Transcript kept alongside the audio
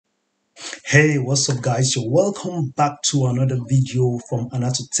Hey, what's up guys? You're welcome back to another video from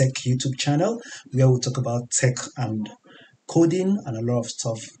Anato Tech YouTube channel where we talk about tech and coding and a lot of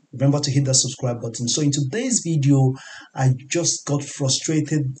stuff. Remember to hit that subscribe button. So in today's video, I just got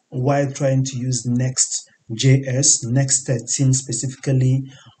frustrated while trying to use NextJS, Next 13 specifically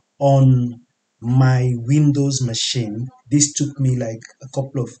on my Windows machine. This took me like a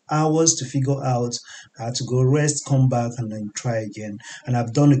couple of hours to figure out. I had to go rest, come back, and then try again. And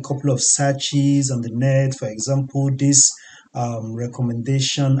I've done a couple of searches on the net. For example, this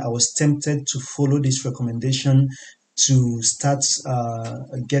recommendation, I was tempted to follow this recommendation to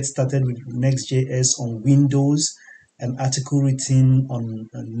get started with Next.js on Windows, an article written on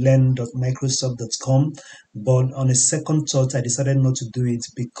learn.microsoft.com. But on a second thought, I decided not to do it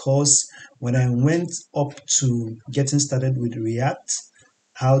because when I went up to getting started with React,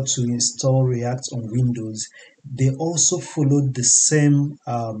 how to install React on Windows, they also followed the same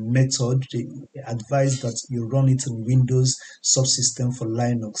method. They advise that you run it on Windows subsystem for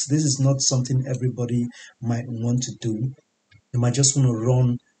Linux. This is not something everybody might want to do. You might just want to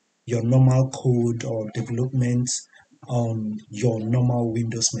run your normal code or development on your normal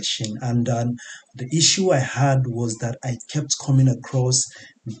Windows machine. And the issue I had was that I kept coming across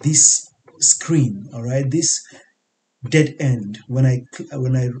this screen, all right, this dead end when I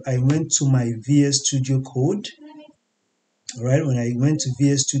went to my VS Studio Code. All right, when I went to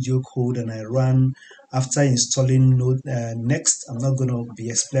VS Studio Code and I ran after installing Next. I'm not going to be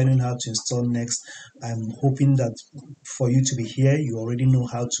explaining how to install Next. I'm hoping that for you to be here, you already know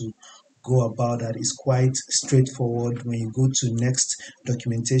how to go about that. It's quite straightforward. When you go to Next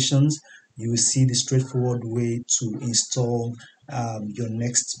documentations, you will see the straightforward way to install your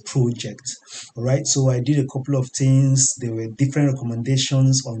next project. All right, so I did a couple of things. There were different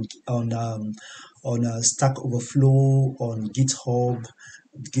recommendations on Stack Overflow, on GitHub,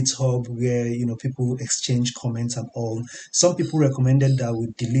 where people exchange comments and all. Some people recommended that we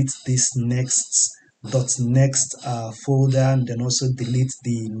delete this next folder and then also delete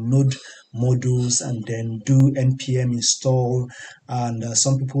the node modules and then do npm install. And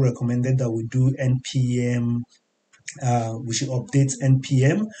some people recommended that we do npm. We should update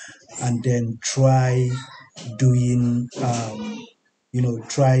npm and then try doing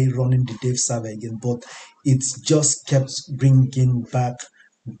try running the dev server again, but it just kept bringing back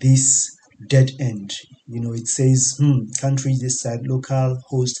this dead end. It says can't reach this site,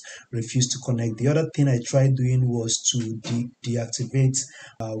 localhost refused to connect. The other thing I tried doing was to deactivate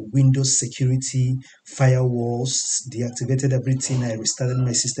Windows security firewalls, deactivated everything. I restarted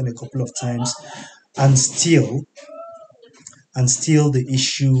my system a couple of times, and still the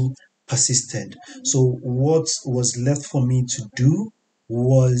issue persisted. So what was left for me to do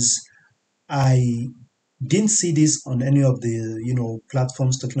was, I didn't see this on any of the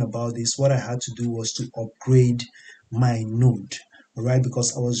platforms talking about this. What I had to do was to upgrade my node, all right,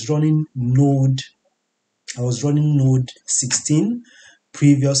 because I was running node 16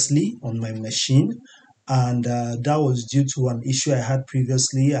 previously on my machine, and that was due to an issue I had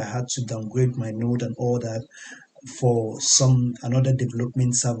previously. I had to downgrade my node and all that for another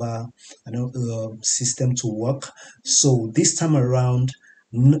development server system to work. So this time around,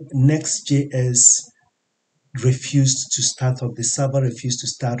 Next.js refused to start up. The server refused to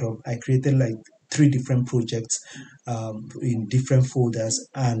start up. I created like 3 different projects in different folders,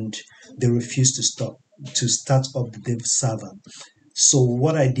 and they refused to start up the dev server. So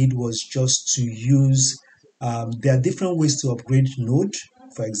what I did was just to use there are different ways to upgrade Node.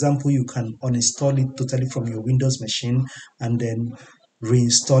 For example, you can uninstall it totally from your Windows machine and then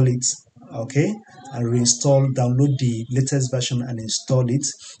reinstall it, okay, and download the latest version and install it.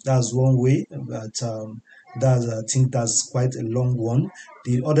 That's one way, but I think that's quite a long one.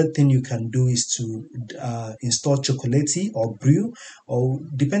 The other thing you can do is to install Chocolatey or Brew, or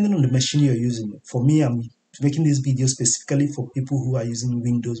depending on the machine you're using. For me, I'm making this video specifically for people who are using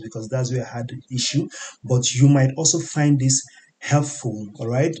Windows because that's where I had the issue. But you might also find this helpful, all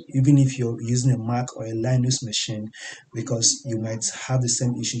right, even if you're using a Mac or a Linux machine, because you might have the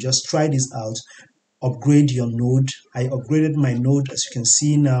same issue. Just try this out. Upgrade your node. I upgraded my node. As you can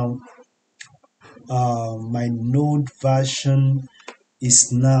see now, my node version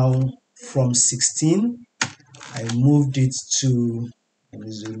is now from 16. I moved it to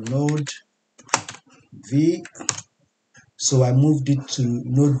node v, so I moved it to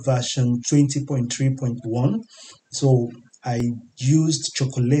node version 20.3.1. so I used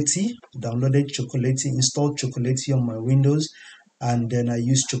Chocolatey, downloaded Chocolatey, installed Chocolatey on my Windows, and then I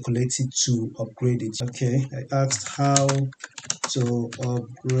used Chocolatey to upgrade it. Okay, I asked how to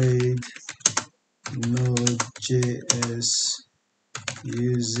upgrade Node.js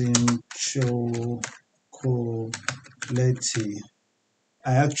using Chocolate.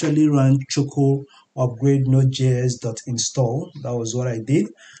 I actually ran choco upgrade node.js.install. That was what I did,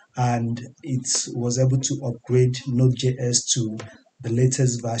 and it was able to upgrade node.js to the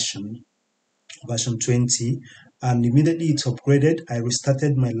latest version 20. And immediately it upgraded, I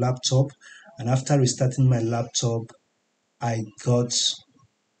restarted my laptop, and after restarting my laptop, I got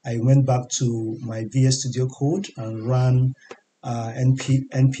I went back to my VS Studio Code and ran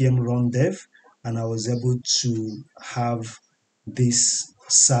npm run dev, and I was able to have this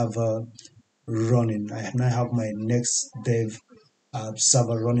server running. I now have my next dev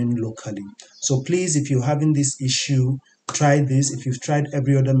server running locally. So please, if you're having this issue, try this. If you've tried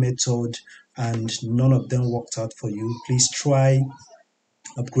every other method and none of them worked out for you, please try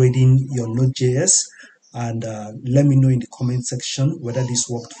upgrading your Node.js, and let me know in the comment section whether this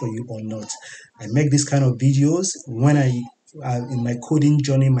worked for you or not. I make this kind of videos when I in my coding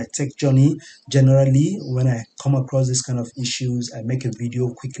journey, my tech journey. Generally, when I come across this kind of issues, I make a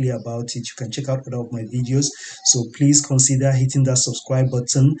video quickly about it. You can check out other of my videos. So please consider hitting that subscribe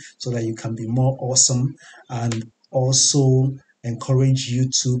button so that you can be more awesome, and also encourage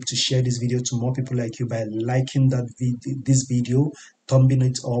YouTube to share this video to more people like you by liking this video, thumbing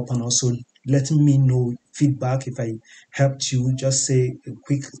it up, and also letting me know feedback. If I helped you, just say a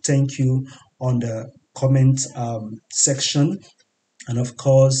quick thank you on the comment section. And of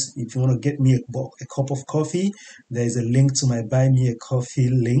course, if you want to get me a cup of coffee, there is a link to my Buy Me a Coffee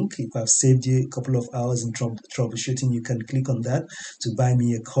link. If I've saved you a couple of hours in troubleshooting, you can click on that to buy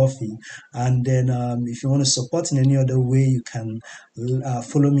me a coffee. And then if you want to support in any other way, you can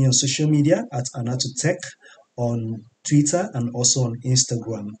follow me on social media at Anatotech on Twitter and also on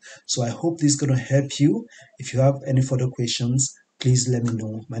Instagram. So I hope this is going to help you. If you have any further questions, please let me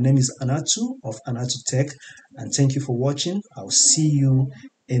know. My name is Anatu of Anatu Tech, and thank you for watching. I'll see you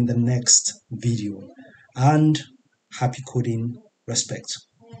in the next video. And happy coding, respect.